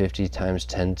 750 times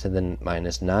 10 to the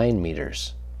minus 9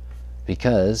 meters,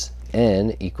 because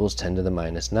n equals 10 to the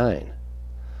minus 9.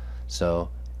 So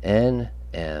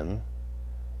nm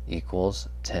equals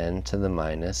 10 to the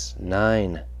minus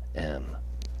 9m.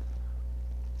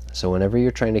 So whenever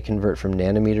you're trying to convert from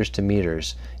nanometers to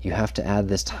meters, you have to add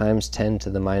this times 10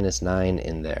 to the minus 9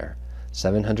 in there.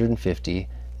 750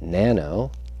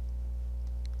 nano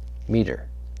meter.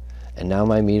 And now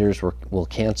my meters will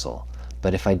cancel.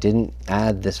 But if I didn't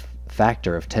add this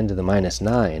factor of 10 to the minus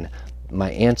 9,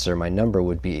 my answer, my number,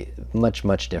 would be much,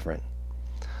 much different.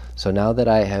 So now that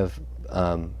I have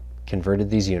converted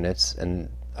these units and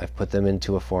I've put them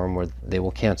into a form where they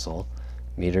will cancel,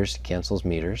 meters cancels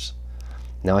meters,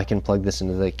 now I can plug this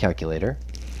into the calculator.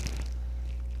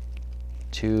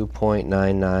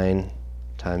 2.99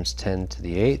 times 10 to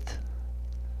the 8th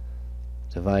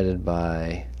divided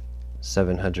by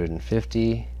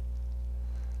 750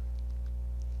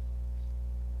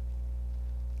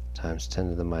 times 10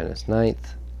 to the minus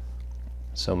 9th.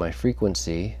 So my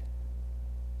frequency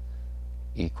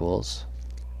equals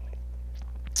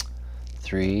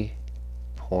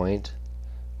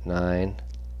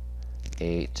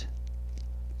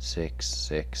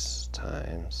 3.9866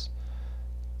 times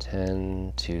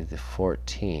 10 to the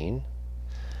 14.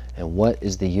 And what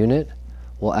is the unit?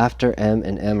 Well, after m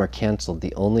and m are canceled,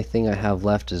 the only thing I have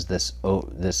left is this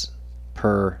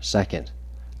per second,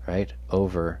 right?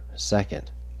 Over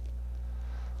second.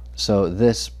 So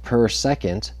this per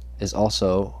second is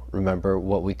also, remember,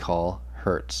 what we call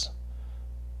hertz.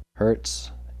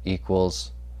 Hertz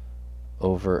equals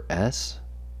over s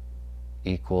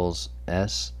equals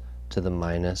s to the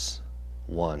minus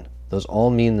 1. Those all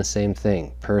mean the same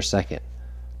thing, per second.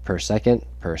 Per second,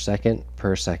 per second,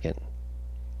 per second.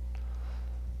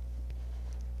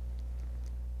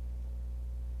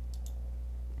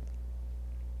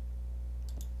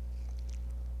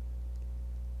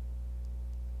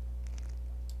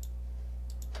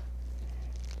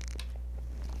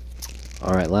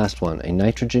 All right, last one. A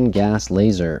nitrogen gas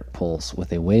laser pulse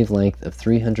with a wavelength of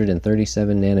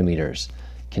 337 nanometers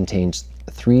contains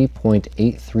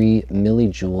 3.83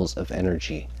 millijoules of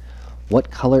energy.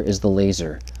 What color is the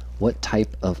laser? What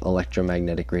type of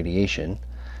electromagnetic radiation?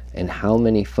 And how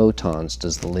many photons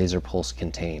does the laser pulse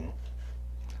contain?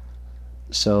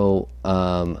 So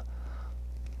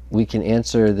we can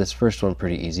answer this first one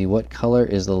pretty easy. What color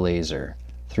is the laser?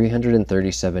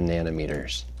 337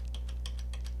 nanometers.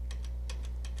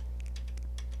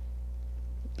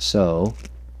 So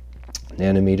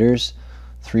nanometers,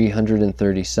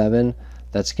 337,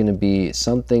 that's going to be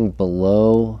something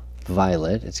below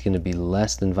violet. It's going to be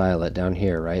less than violet down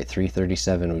here, right?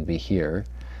 337 would be here.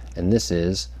 And this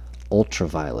is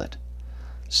ultraviolet.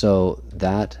 So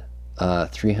that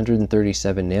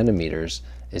 337 nanometers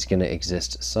is going to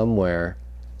exist somewhere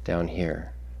down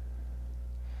here.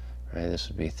 Right, this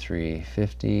would be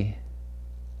 350.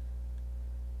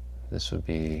 This would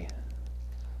be,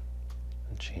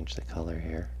 change the color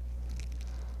here,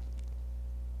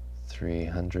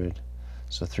 300.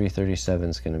 So 337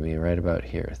 is going to be right about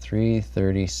here,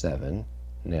 337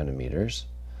 nanometers.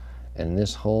 And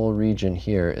this whole region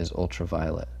here is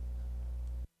ultraviolet.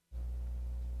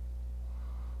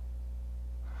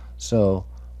 So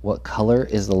what color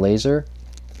is the laser?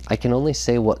 I can only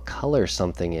say what color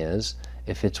something is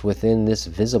if it's within this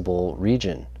visible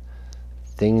region.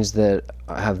 Things that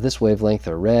have this wavelength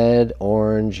are red,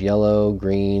 orange, yellow,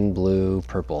 green, blue,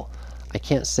 purple. I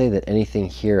can't say that anything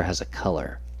here has a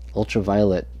color.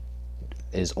 Ultraviolet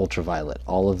is ultraviolet.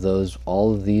 All of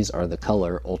these are the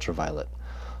color ultraviolet.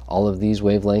 All of these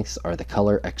wavelengths are the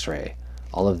color X-ray.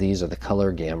 All of these are the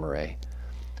color gamma ray.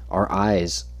 Our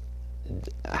eyes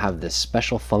have this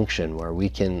special function where we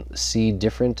can see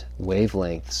different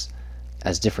wavelengths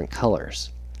as different colors.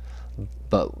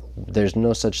 But there's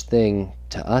no such thing,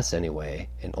 to us anyway,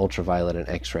 in ultraviolet and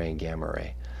X-ray and gamma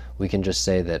ray. We can just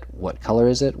say that what color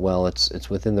is it? Well, it's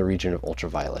within the region of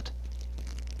ultraviolet.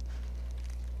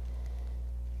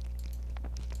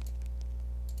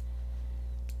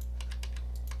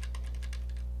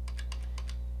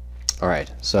 All right,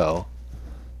 so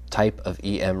type of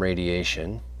EM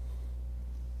radiation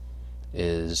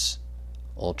is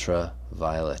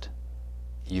ultraviolet,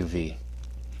 UV.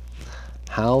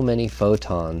 How many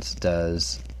photons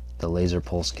does the laser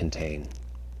pulse contain?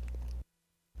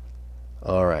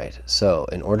 All right, so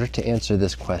in order to answer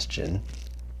this question,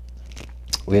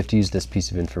 we have to use this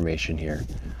piece of information here,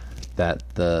 that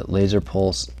the laser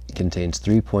pulse contains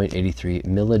 3.83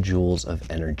 millijoules of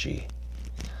energy.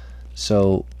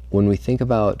 So when we think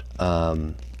about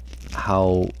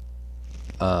how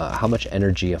much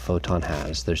energy a photon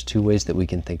has, there's two ways that we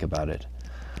can think about it.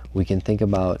 We can think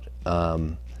about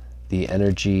the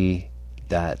energy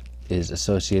that is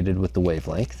associated with the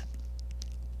wavelength.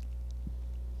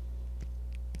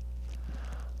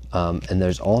 And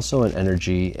there's also an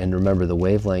energy, and remember the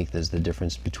wavelength is the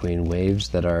difference between waves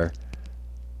that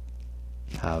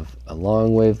have a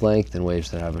long wavelength and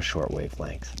waves that have a short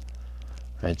wavelength.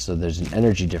 Right? So there's an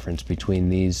energy difference between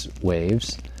these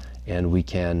waves, and we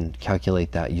can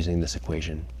calculate that using this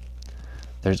equation.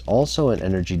 There's also an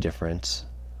energy difference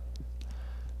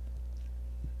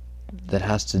that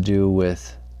has to do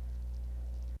with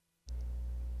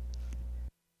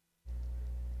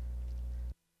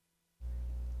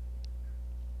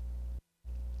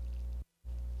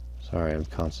sorry, I'm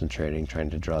concentrating trying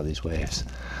to draw these waves.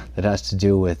 That has to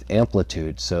do with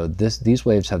amplitude. So these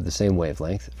waves have the same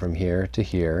wavelength from here to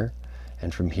here,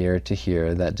 and from here to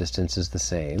here. That distance is the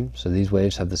same. So these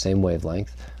waves have the same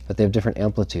wavelength, but they have different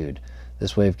amplitude.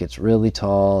 This wave gets really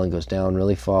tall and goes down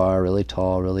really far, really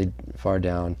tall, really far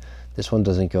down. This one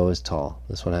doesn't go as tall.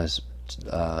 This one has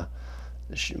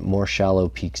more shallow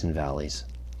peaks and valleys.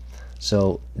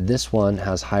 So this one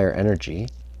has higher energy.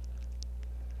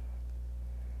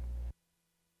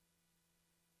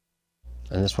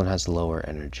 And this one has lower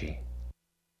energy.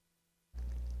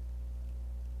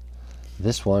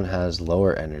 This one has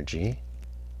lower energy.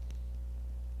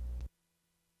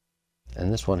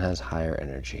 And this one has higher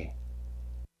energy.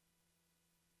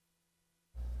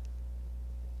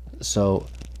 So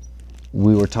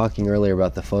we were talking earlier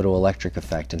about the photoelectric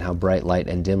effect and how bright light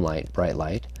and dim light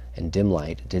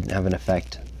didn't have an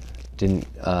effect, didn't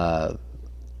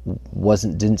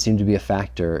seem to be a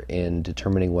factor in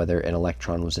determining whether an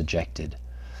electron was ejected.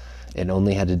 It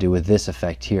only had to do with this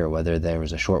effect here, whether there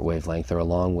was a short wavelength or a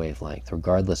long wavelength,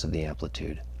 regardless of the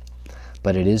amplitude.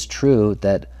 But it is true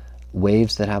that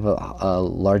waves that have a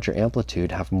larger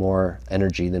amplitude have more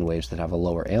energy than waves that have a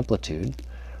lower amplitude,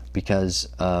 because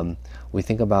we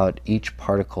think about each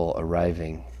particle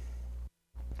arriving,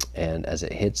 and as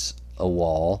it hits a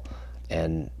wall,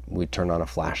 and we turn on a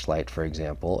flashlight, for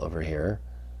example, over here.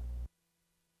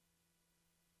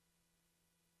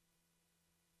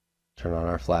 Turn on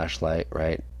our flashlight,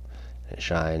 right? It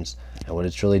shines, and what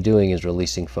it's really doing is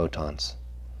releasing photons.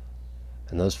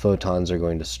 And those photons are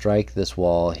going to strike this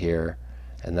wall here,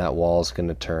 and that wall is going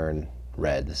to turn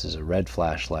red. This is a red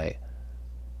flashlight,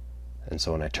 and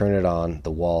so when I turn it on,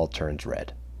 the wall turns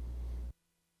red.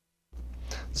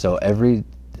 So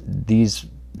these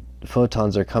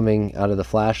photons are coming out of the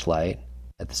flashlight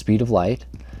at the speed of light,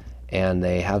 and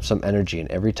they have some energy, and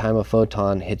every time a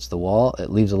photon hits the wall, it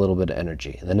leaves a little bit of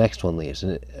energy. And the next one leaves,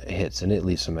 and it hits, and it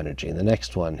leaves some energy. And the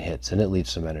next one hits, and it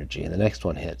leaves some energy. And the next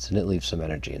one hits, and it leaves some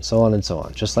energy, and so on and so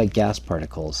on. Just like gas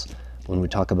particles, when we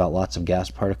talk about lots of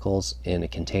gas particles in a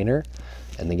container,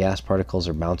 and the gas particles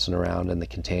are bouncing around in the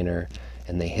container,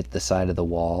 and they hit the side of the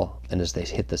wall, and as they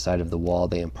hit the side of the wall,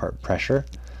 they impart pressure.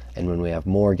 And when we have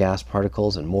more gas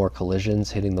particles and more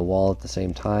collisions hitting the wall at the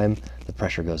same time, the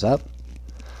pressure goes up.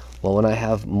 Well, when I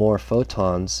have more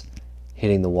photons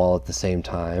hitting the wall at the same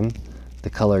time, the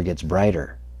color gets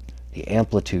brighter. The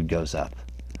amplitude goes up.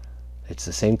 It's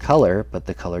the same color, but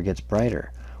the color gets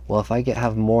brighter. Well, if I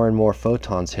have more and more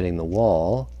photons hitting the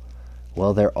wall,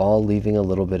 well, they're all leaving a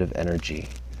little bit of energy.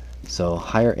 So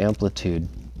higher amplitude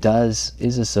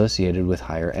is associated with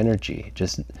higher energy,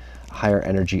 just higher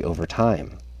energy over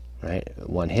time. Right?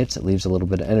 One hits, it leaves a little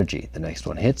bit of energy. The next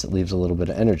one hits, it leaves a little bit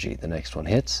of energy. The next one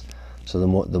hits. So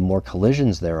the more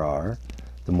collisions there are,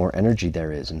 the more energy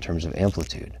there is in terms of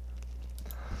amplitude.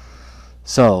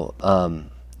 So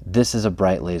this is a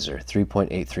bright laser,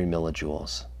 3.83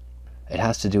 millijoules. It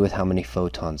has to do with how many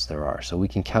photons there are. So we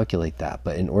can calculate that.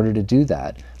 But in order to do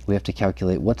that, we have to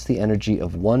calculate what's the energy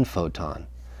of one photon.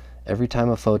 Every time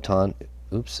a photon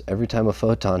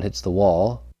hits the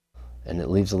wall, and it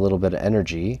leaves a little bit of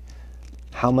energy,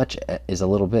 how much is a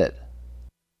little bit?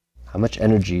 How much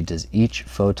energy does each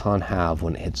photon have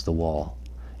when it hits the wall?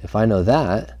 If I know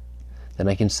that, then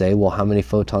I can say, well, how many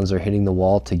photons are hitting the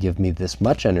wall to give me this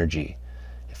much energy?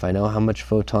 If I know how much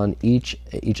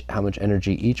how much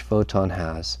energy each photon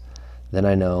has, then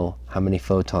I know how many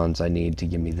photons I need to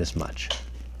give me this much.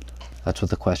 That's what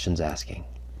the question's asking.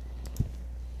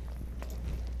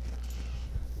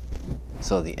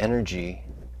 So the energy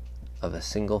of a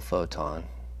single photon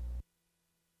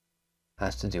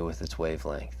has to do with its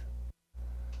wavelength.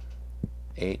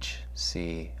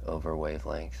 Hc over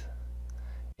wavelength.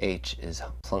 H is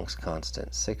Planck's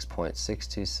constant,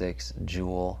 6.626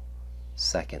 joule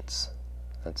seconds.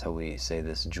 That's how we say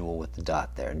this joule with the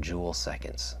dot there, joule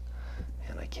seconds.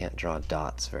 And I can't draw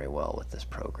dots very well with this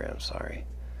program, sorry.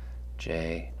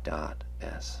 J dot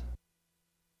S.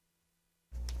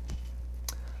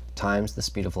 Times the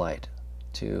speed of light,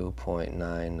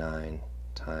 2.99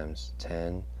 times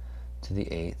 10 to the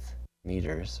 8th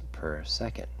meters per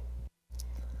second,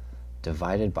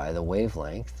 divided by the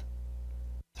wavelength,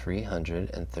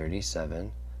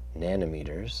 337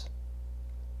 nanometers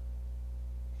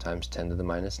times 10 to the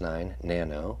minus 9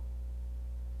 nanometers.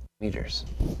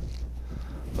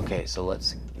 Okay, so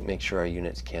let's make sure our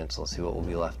units cancel, see what we'll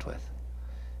be left with.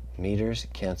 Meters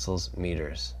cancels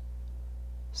meters.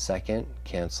 Second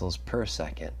cancels per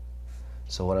second.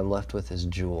 So what I'm left with is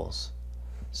joules.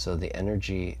 So the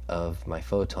energy of my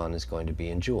photon is going to be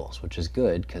in joules, which is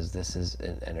good because this is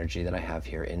an energy that I have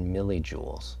here in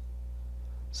millijoules.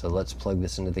 So let's plug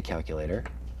this into the calculator.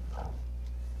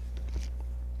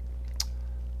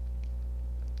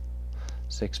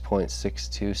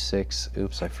 .626,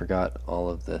 oops, I forgot all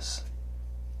of this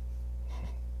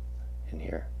in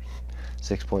here.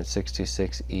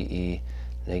 6.626 EE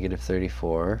negative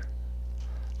 34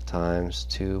 times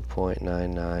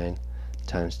 2.99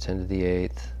 times 10 to the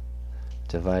 8th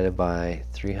divided by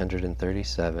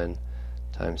 337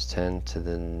 times 10 to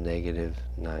the negative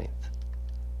 9th.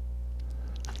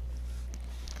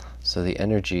 So the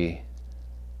energy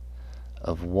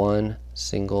of one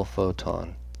single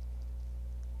photon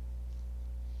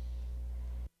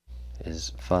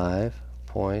is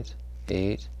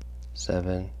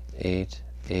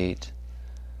 5.8788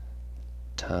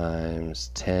 times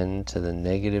 10 to the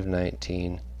negative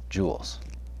 19 joules.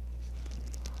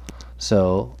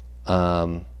 So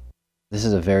this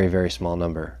is a very, very small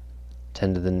number,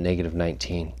 10 to the negative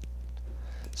 19.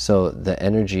 So the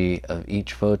energy of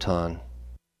each photon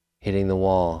hitting the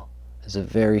wall is a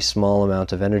very small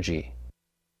amount of energy.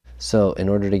 So in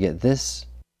order to get this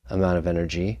amount of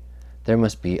energy, there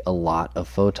must be a lot of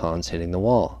photons hitting the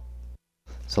wall.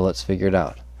 So let's figure it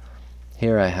out.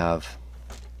 Here I have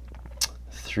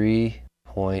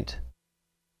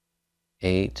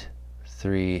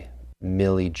 3.83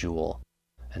 millijoule.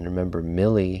 And remember,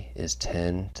 milli is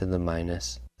 10 to the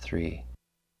minus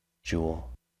joule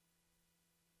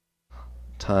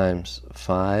times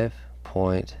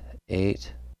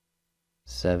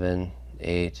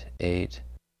 5.8788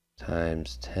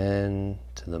 times 10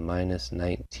 to the minus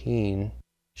 19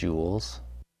 joules.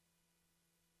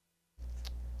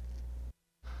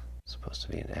 It's supposed to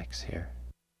be an X here.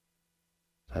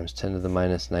 Times 10 to the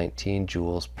minus 19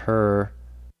 joules per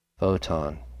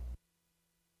photon.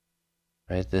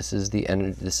 Right? This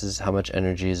is how much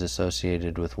energy is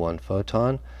associated with one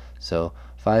photon. So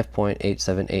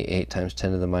 5.8788 times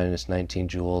 10 to the minus 19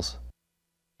 joules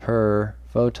per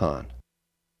photon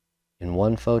in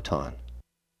one photon.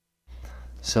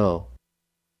 So,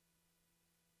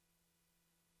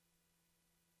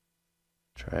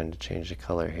 trying to change the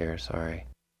color here, sorry.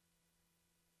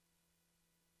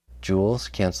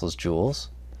 Joules cancels joules,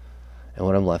 and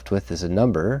what I'm left with is a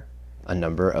number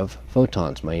of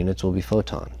photons. My units will be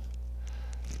photon.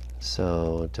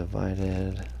 So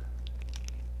divided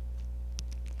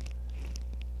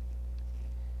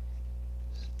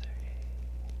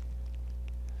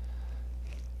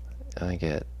I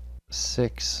get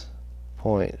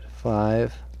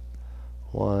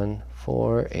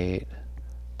 6.5148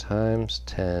 times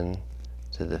 10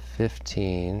 to the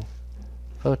 15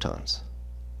 photons.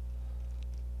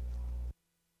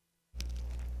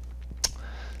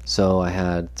 So I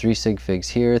had 3 sig figs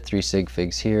here, 3 sig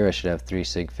figs here. I should have 3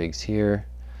 sig figs here.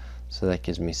 So that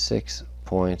gives me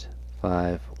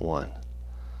 6.51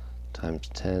 times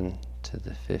 10 to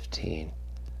the 15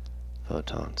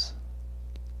 photons.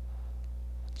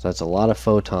 So that's a lot of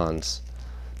photons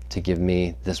to give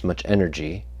me this much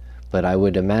energy, but I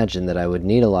would imagine that I would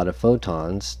need a lot of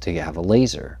photons to have a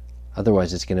laser.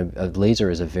 Otherwise, a laser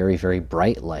is a very, very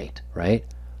bright light, right?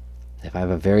 If I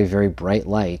have a very, very bright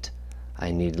light,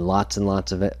 I need lots and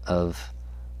lots of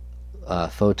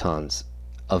photons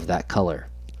of that color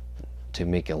to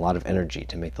make a lot of energy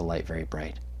to make the light very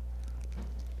bright.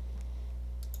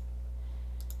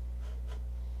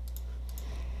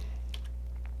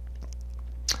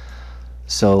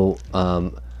 So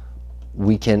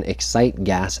we can excite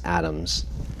gas atoms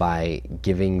by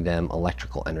giving them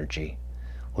electrical energy.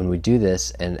 When we do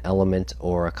this, an element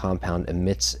or a compound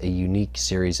emits a unique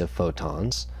series of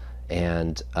photons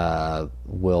and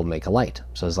will make a light.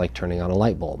 So it's like turning on a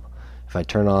light bulb. If I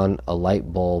turn on a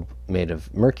light bulb made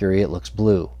of mercury, it looks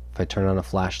blue. If I turn on a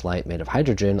flashlight made of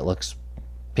hydrogen, it looks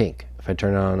pink. If I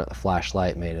turn on a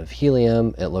flashlight made of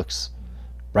helium, it looks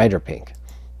brighter pink.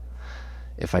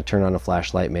 If I turn on a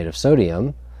flashlight made of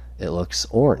sodium, it looks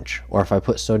orange. Or if I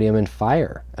put sodium in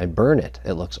fire, I burn it,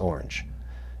 it looks orange.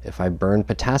 If I burn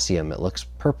potassium, it looks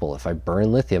purple. If I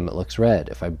burn lithium, it looks red.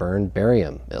 If I burn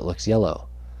barium, it looks yellow.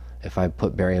 If I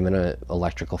put barium in an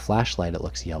electrical flashlight, it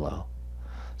looks yellow.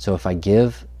 So if I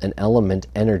give an element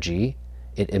energy,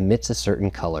 it emits a certain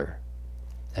color.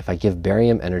 If I give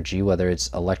barium energy, whether it's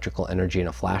electrical energy in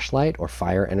a flashlight or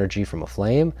fire energy from a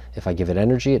flame, if I give it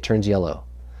energy, it turns yellow.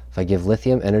 If I give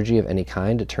lithium energy of any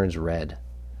kind, it turns red.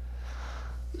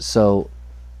 So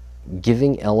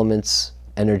giving elements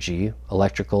energy,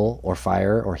 electrical or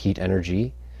fire or heat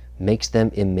energy, makes them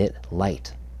emit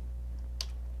light.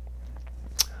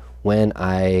 When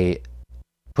I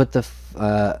put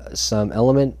some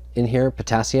element in here,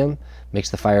 potassium, makes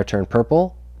the fire turn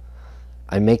purple.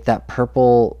 I make that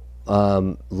purple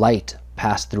light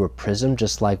pass through a prism,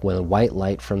 just like when white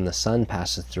light from the sun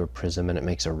passes through a prism and it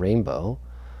makes a rainbow.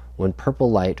 When purple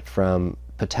light from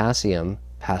potassium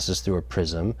passes through a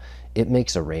prism, it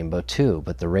makes a rainbow too,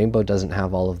 but the rainbow doesn't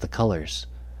have all of the colors.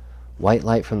 White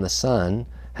light from the sun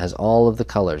has all of the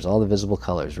colors, all the visible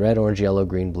colors, red, orange, yellow,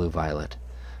 green, blue, violet.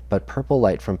 But purple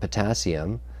light from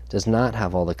potassium does not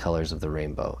have all the colors of the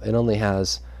rainbow. It only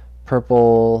has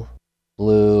purple,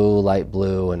 blue, light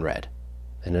blue, and red.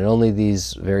 And in only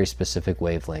these very specific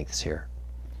wavelengths here.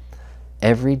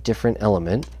 Every different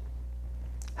element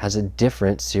has a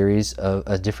different series of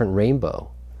a different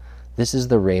rainbow. This is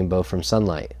the rainbow from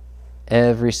sunlight.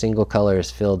 Every single color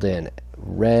is filled in.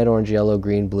 Red, orange, yellow,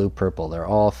 green, blue, purple. They're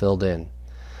all filled in.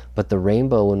 But the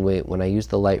rainbow, when I use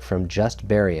the light from just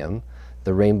barium,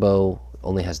 the rainbow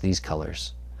only has these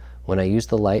colors. When I use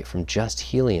the light from just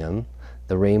helium,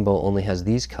 the rainbow only has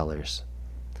these colors.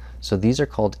 So these are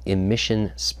called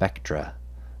emission spectra.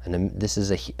 And this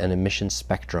is an emission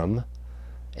spectrum,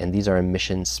 and these are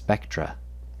emission spectra.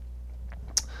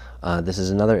 This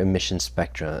is another emission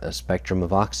spectra, a spectrum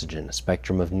of oxygen, a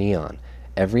spectrum of neon.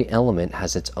 Every element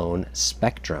has its own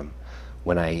spectrum.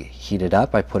 When I heat it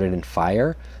up, I put it in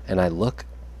fire, and I look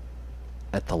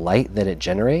at the light that it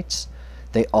generates.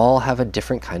 They all have a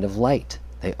different kind of light.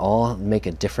 They all make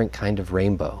a different kind of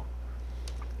rainbow.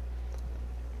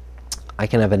 I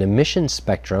can have an emission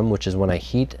spectrum, which is when I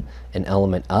heat an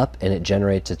element up and it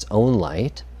generates its own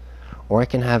light, or I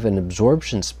can have an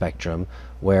absorption spectrum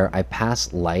where I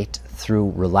pass light through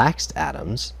relaxed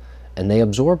atoms and they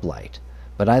absorb light.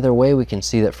 But either way, we can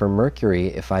see that for Mercury,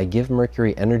 if I give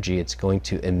Mercury energy, it's going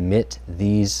to emit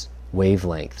these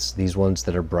wavelengths, these ones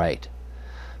that are bright.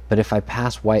 But if I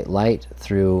pass white light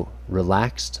through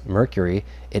relaxed Mercury,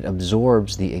 it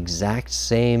absorbs the exact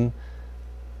same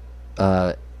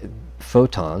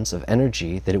photons of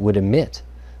energy that it would emit.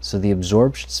 So the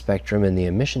absorption spectrum and the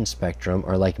emission spectrum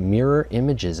are like mirror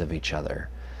images of each other,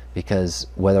 because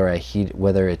whether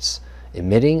it's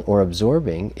emitting or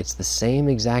absorbing, it's the same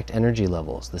exact energy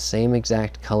levels, the same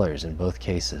exact colors in both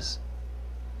cases.